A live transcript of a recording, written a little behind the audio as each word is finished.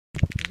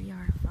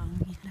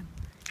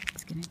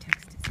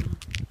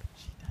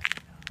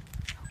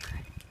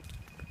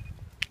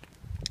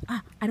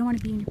I don't want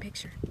to be in your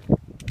picture.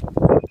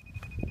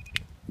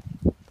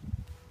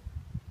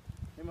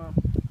 Hey, Mom.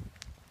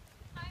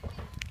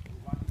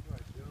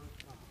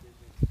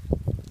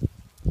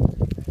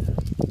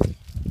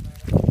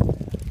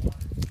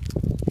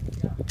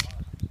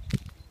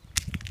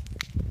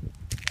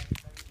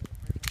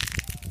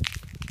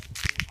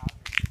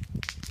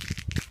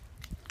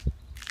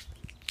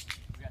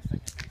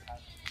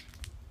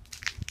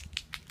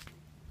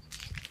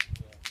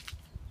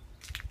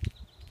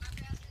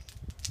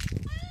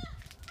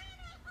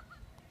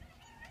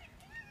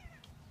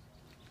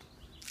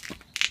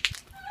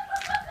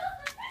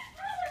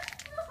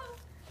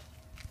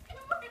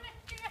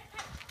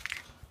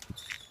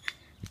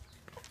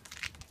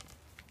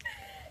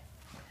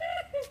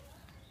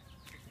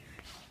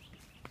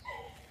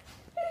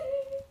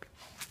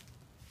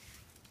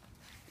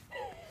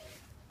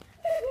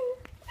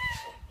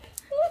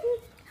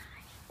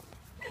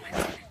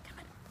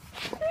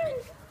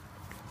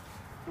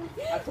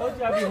 I told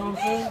you I'd be home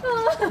soon.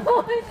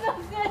 Oh, it's so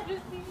sad to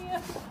see you.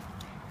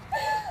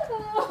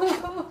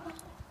 Oh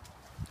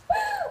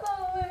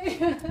my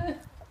God.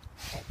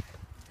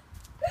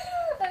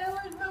 I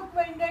almost broke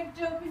my neck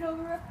jumping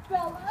over a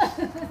fella.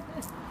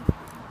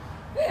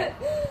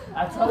 I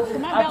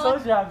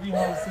told you I'd be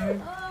home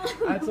soon.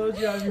 I told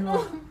you I'd be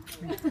home.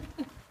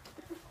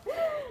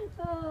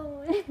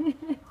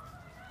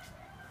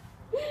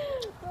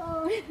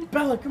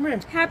 Bella, come here.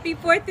 Happy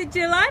 4th of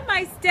July,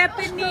 my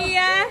Stephanie.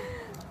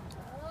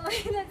 Oh,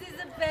 this is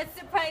the best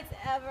surprise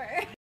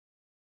ever.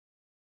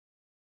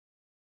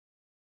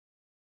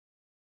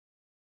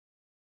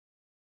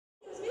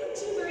 We have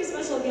two very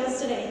special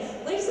guests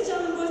today. Ladies and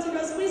gentlemen, boys and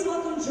girls, please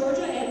welcome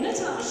Georgia and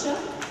Natasha.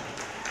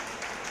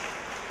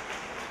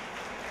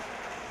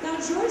 Now,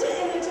 Georgia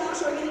and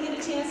Natasha are going to get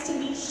a chance to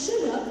meet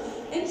Chinook.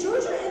 And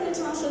Georgia and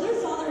Natasha, their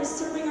father is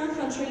serving our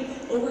country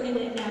over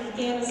in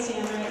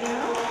Afghanistan right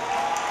now.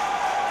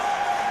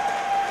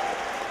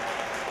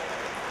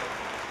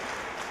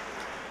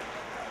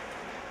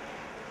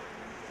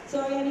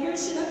 So again,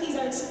 here's Chinook. He's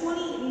our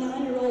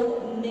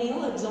 29-year-old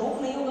male,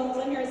 adult male, goes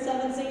in here at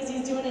 7'6".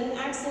 He's doing an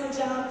excellent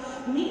job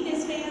meeting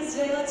his fans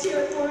today. Let's hear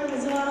it for him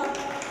as well.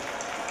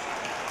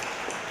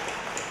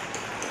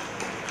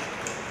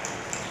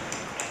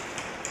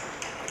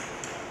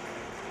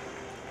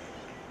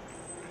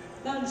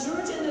 Now,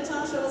 Georgia and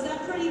Natasha, was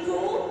that pretty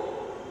cool?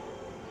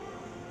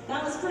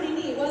 That was pretty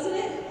neat, wasn't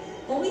it?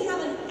 Well, we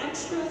have an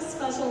extra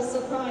special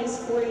surprise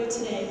for you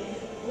today.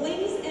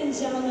 Ladies and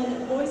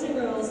gentlemen, boys and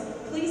girls,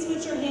 please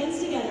put your hands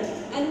together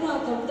and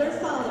welcome their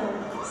father,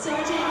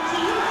 Sergeant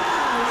Keith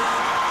House.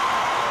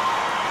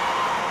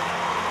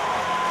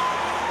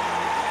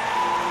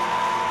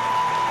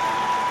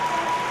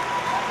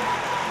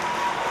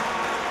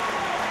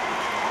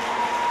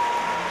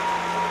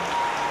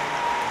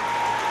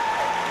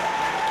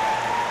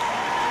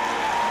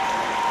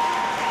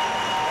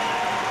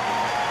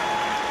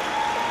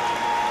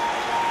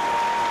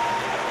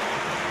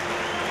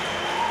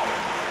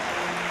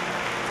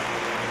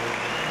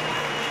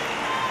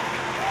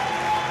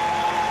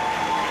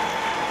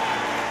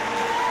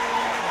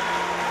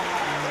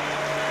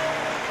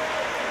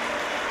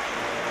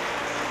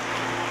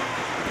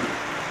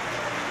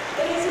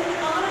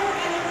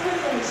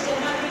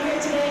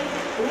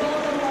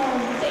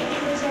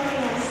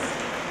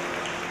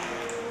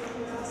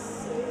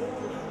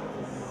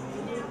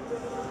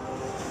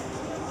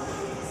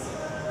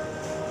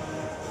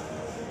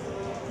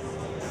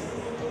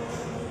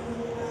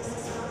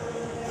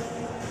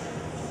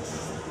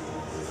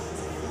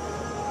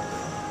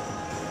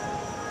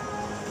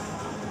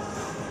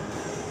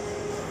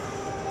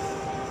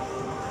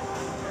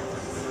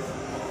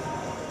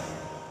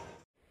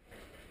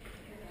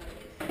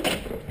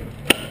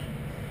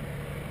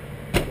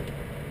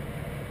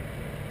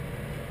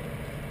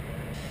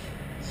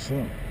 What's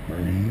up,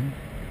 Marine?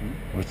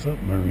 What's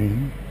up,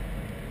 Marine?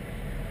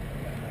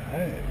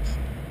 Nice.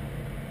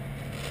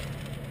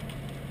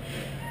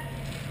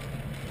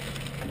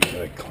 I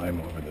gotta climb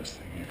over this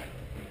thing here.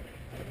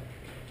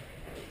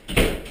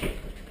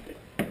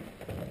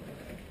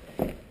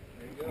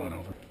 Come on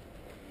over.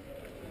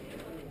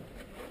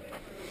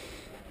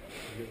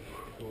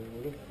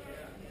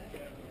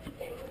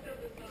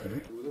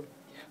 Okay.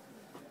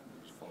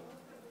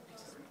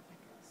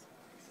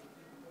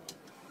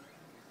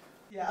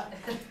 Yeah.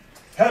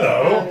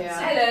 Hello. Oh, yeah.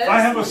 Hello. I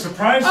have a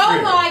surprise for Oh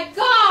you. my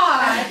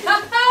God!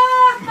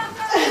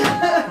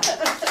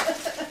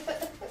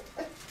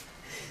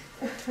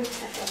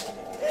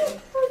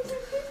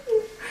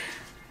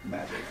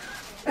 Magic.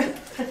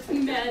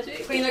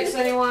 Magic. Kleenex,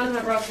 anyone?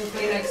 I brought some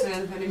Kleenex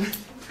in. Anyone?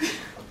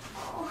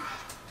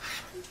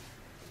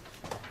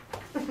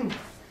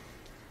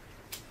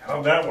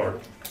 How'd that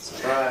work?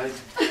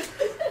 Surprise.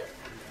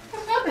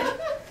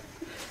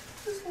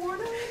 Just warn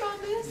her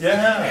about this?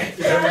 Yeah,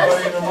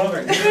 everybody and their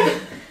mother.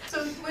 So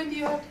when do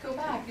you have to go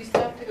back? You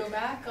still have to go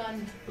back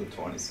on The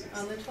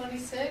 26th. the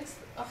 26th?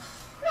 Oh,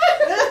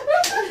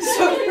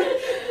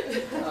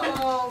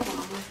 Oh,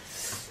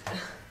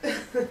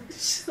 Mama.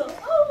 She's like,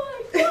 oh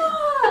my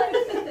God!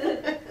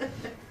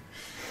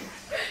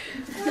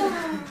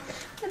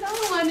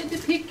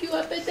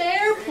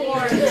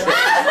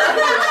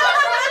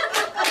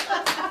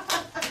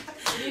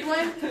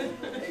 one?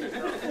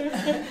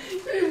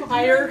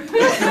 Higher.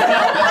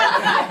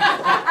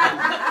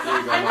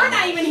 And we're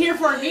not even here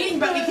for a meeting,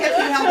 but we kept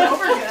you held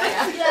over good.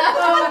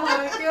 Oh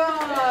my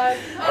God.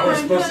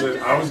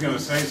 I was gonna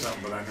say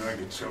something, but I knew I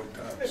get choked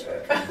up. So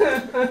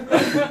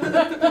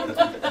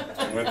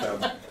I went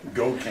that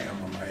go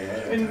cam on my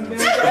head.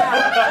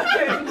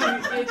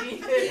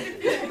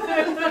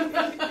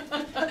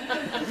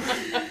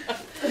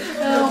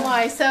 Oh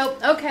my, so,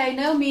 okay,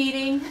 no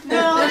meeting.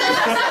 No.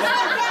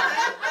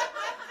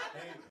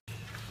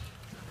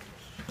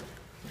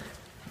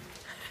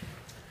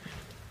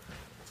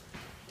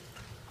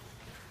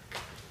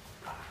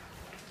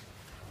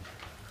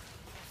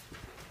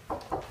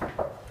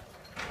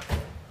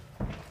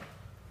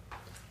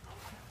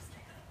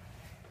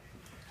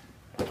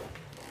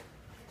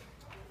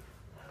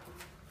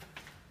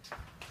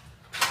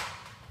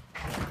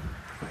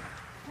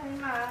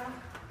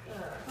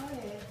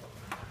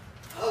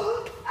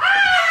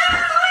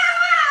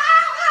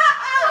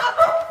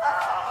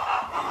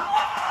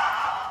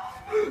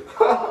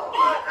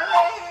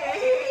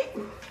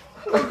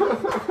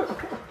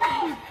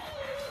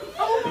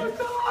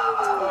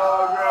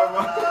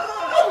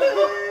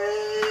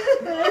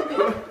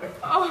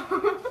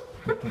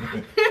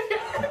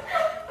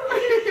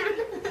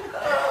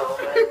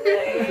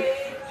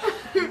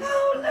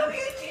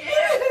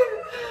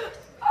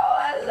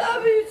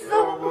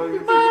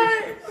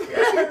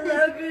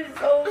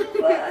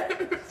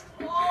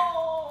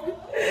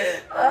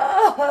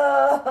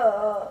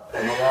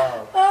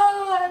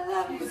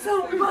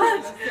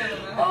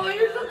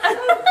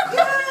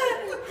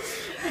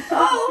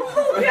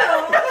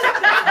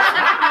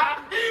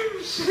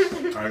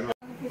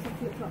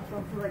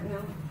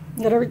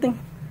 Got everything?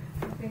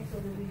 I think so,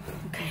 baby.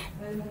 Okay.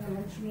 And then the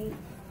lunch meat,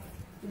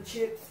 the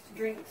chips,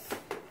 drinks,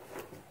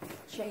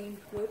 chain,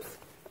 whips.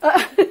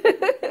 Okay.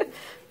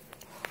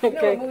 You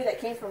know what movie that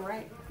came from,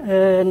 right?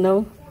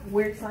 No.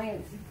 Weird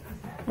Science.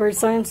 Weird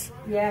Science?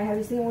 Yeah, have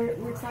you seen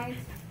Weird Science?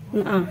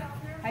 Nuh-uh.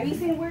 Have you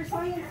seen Weird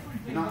Science?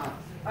 No.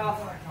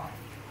 Oh.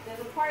 There's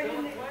a part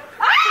in it.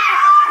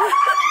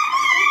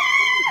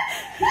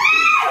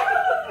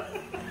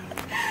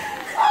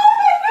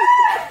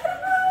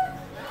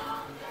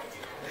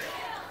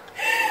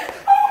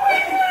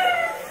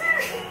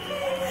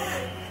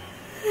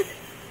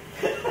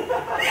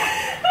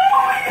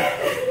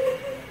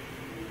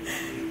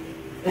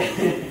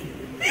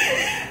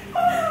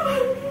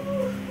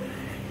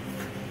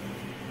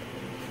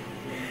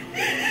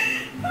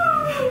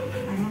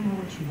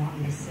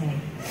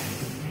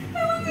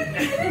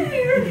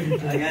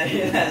 I got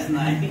here last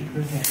night.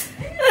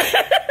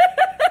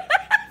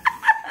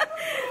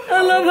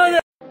 I love how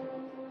that.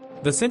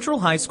 The Central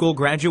High School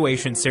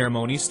graduation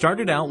ceremony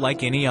started out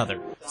like any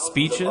other.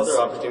 Speeches, Other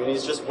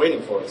opportunities just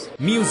waiting for us.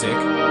 Music,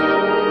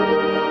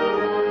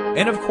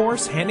 and of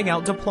course, handing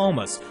out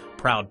diplomas.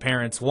 Proud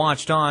parents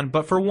watched on,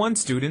 but for one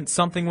student,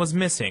 something was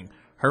missing.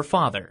 Her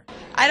father.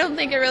 I don't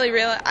think I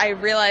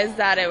realized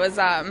that it was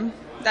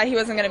that he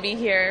wasn't going to be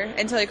here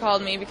until he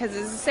called me, because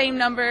it's the same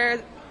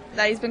number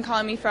that he's been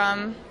calling me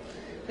from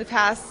the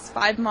past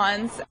 5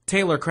 months.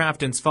 Taylor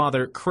Crafton's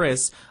father,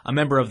 Chris, a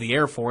member of the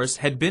Air Force,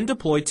 had been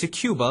deployed to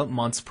Cuba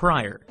months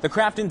prior. The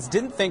Craftons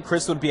didn't think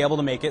Chris would be able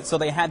to make it, so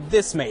they had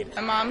this made.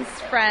 My mom's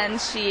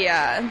friend, she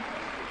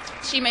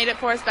made it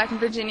for us back in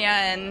Virginia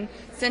and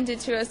sent it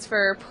to us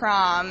for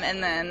prom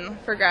and then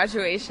for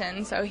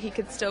graduation, so he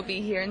could still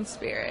be here in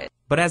spirit.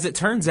 But as it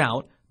turns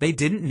out, they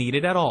didn't need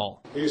it at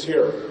all. He's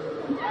here.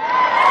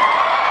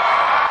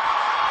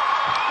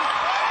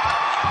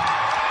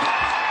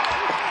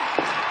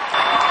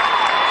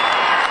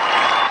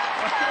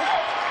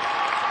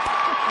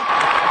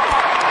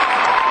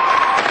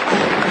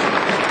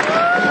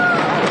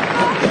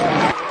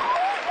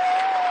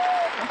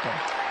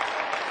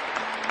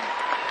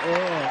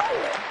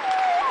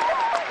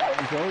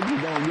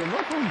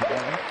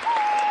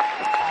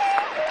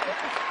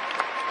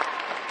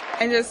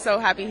 I'm just so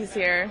happy he's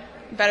here.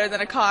 Better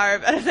than a car,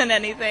 better than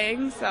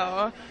anything.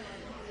 So,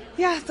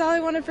 yeah, that's all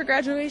I wanted for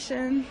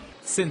graduation.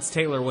 Since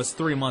Taylor was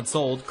 3 months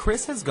old,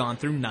 Chris has gone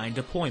through 9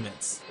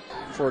 deployments.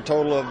 For a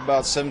total of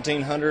about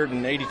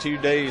 1,782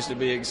 days to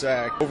be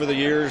exact. Over the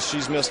years,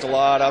 she's missed a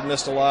lot. I've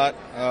missed a lot.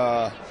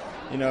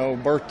 You know,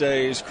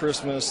 birthdays,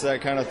 Christmas,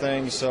 that kind of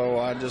thing. So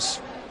I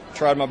just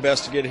tried my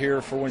best to get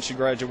here for when she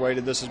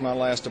graduated. This is my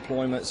last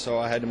deployment, so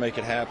I had to make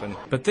it happen.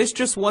 But this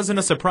just wasn't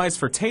a surprise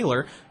for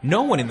Taylor.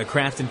 No one in the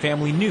Crafton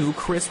family knew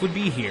Chris would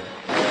be here.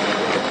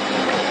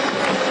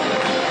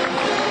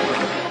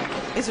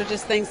 These are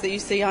just things that you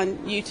see on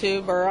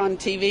YouTube or on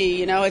TV.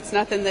 You know, it's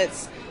nothing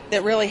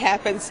that really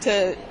happens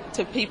to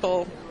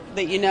people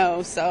that you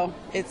know. So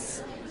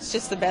it's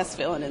just the best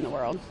feeling in the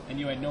world. And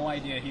you had no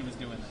idea he was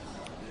doing this?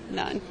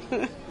 None.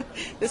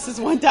 This is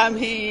one time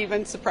he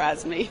even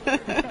surprised me.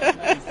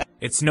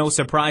 It's no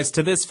surprise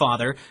to this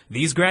father.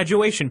 These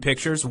graduation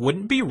pictures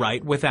wouldn't be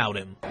right without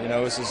him. You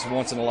know, this is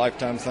once in a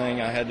lifetime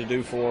thing I had to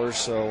do for her,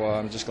 so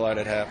I'm just glad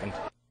it happened.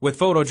 With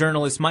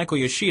photojournalist Michael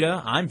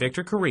Yoshida, I'm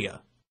Victor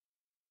Correa.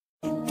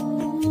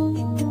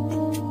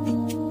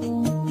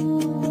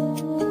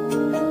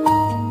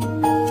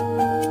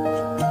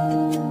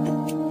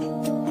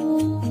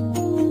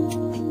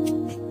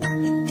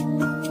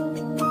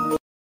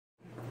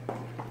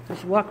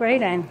 Walk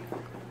right in.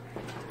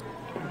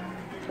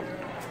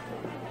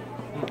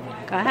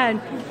 Go ahead.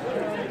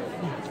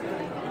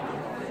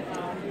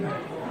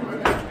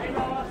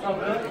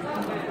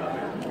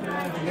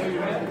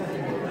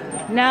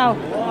 No.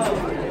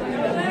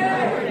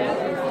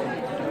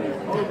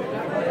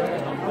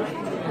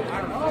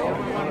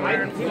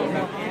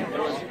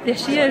 There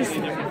she is.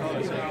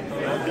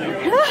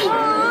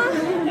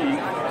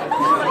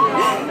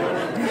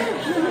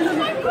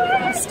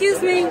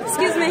 Excuse me.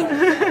 Excuse me.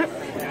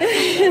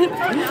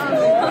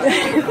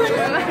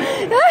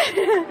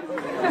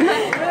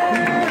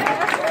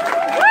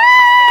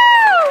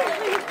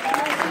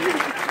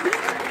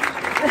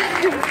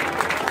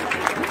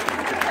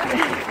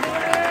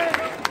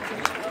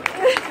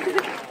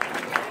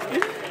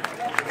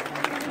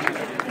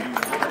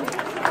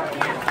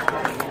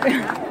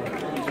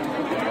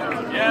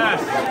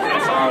 Yes!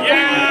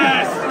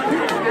 Yes!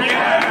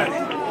 Yes!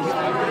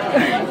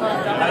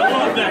 I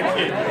love that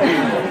kid.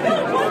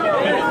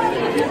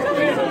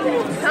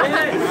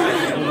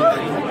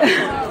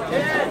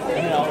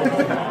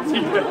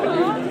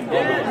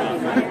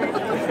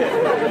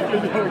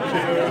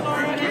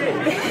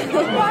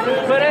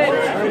 Put it.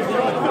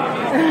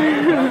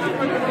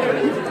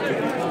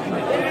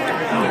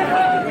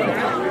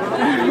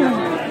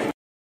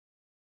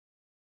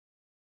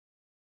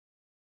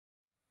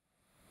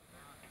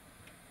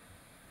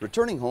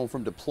 Returning home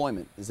from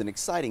deployment is an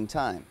exciting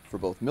time for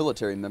both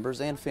military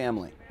members and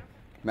family.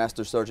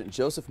 Master Sergeant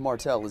Joseph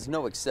Martell is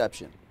no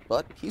exception,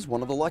 but he's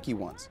one of the lucky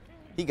ones.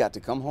 He got to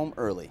come home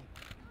early.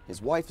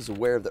 His wife is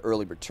aware of the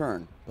early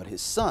return, but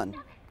his son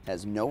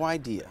has no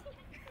idea.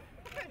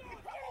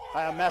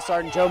 Hi, I'm Master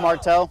Sergeant Joe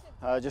Martell.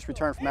 Just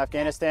returned from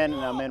Afghanistan,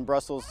 and I'm in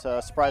Brussels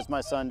to surprise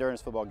my son during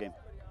his football game.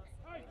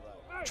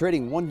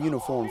 Trading one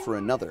uniform for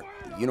another,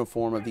 the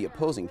uniform of the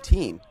opposing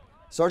team,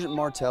 Sergeant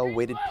Martell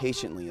waited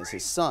patiently as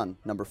his son,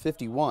 number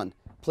 51,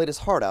 played his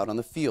heart out on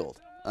the field,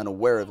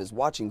 unaware of his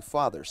watching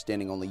father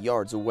standing only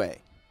yards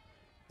away.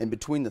 In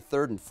between the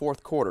third and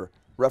fourth quarter,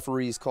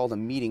 referees called a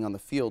meeting on the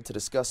field to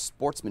discuss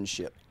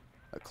sportsmanship,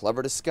 a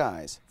clever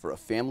disguise for a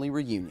family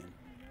reunion.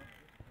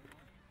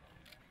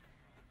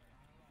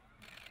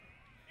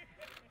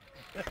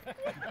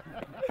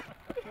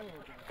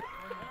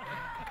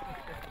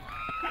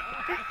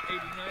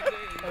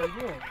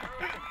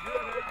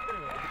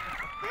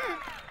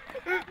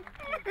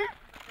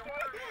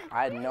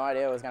 I had no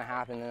idea what was going to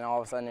happen, and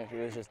all of a sudden he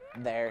was just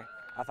there.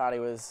 I thought he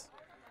was,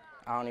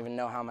 I don't even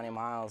know how many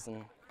miles,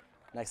 and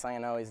next thing I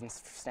know, he's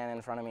standing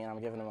in front of me, and I'm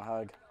giving him a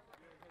hug.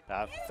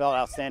 I felt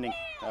outstanding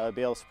to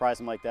be able to surprise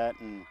him like that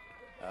and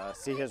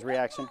see his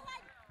reaction.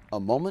 A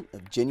moment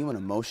of genuine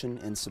emotion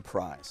and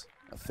surprise,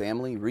 a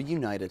family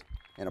reunited,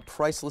 and a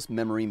priceless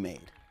memory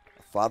made,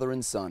 a father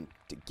and son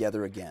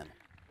together again.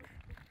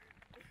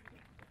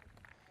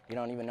 You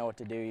don't even know what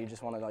to do. You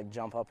just want to like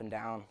jump up and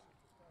down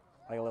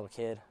like a little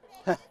kid.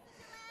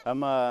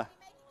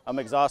 I'm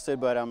exhausted,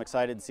 but I'm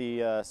excited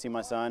to see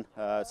my son,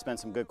 spend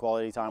some good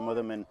quality time with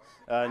him, and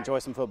enjoy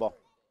some football.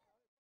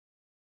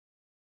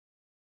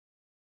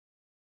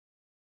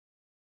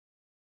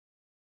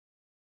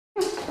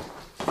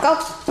 Go.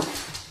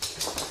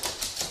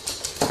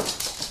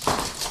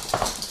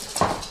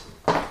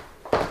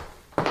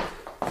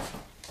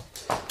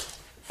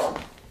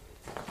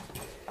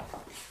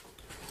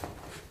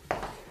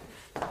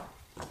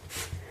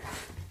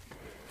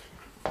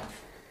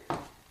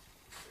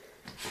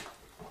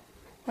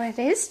 What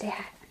is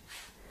that?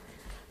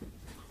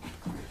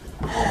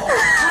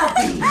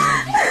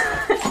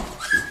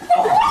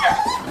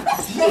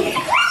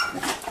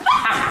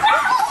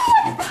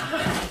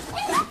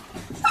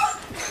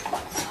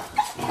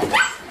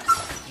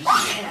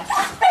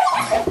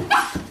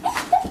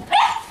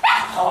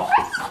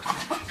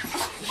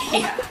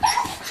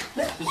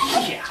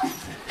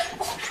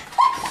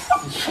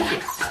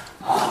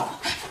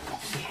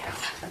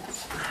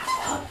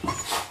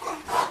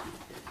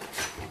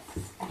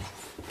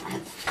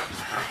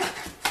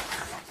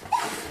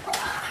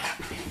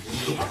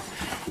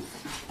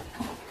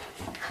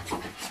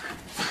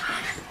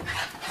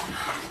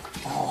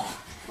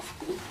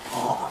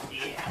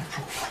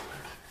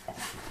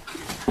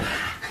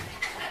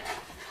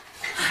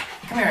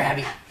 Come here,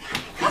 Abby.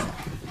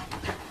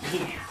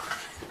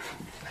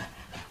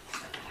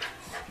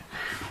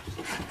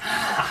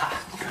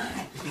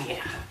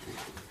 Yeah.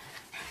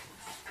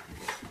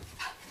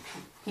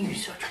 You're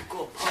such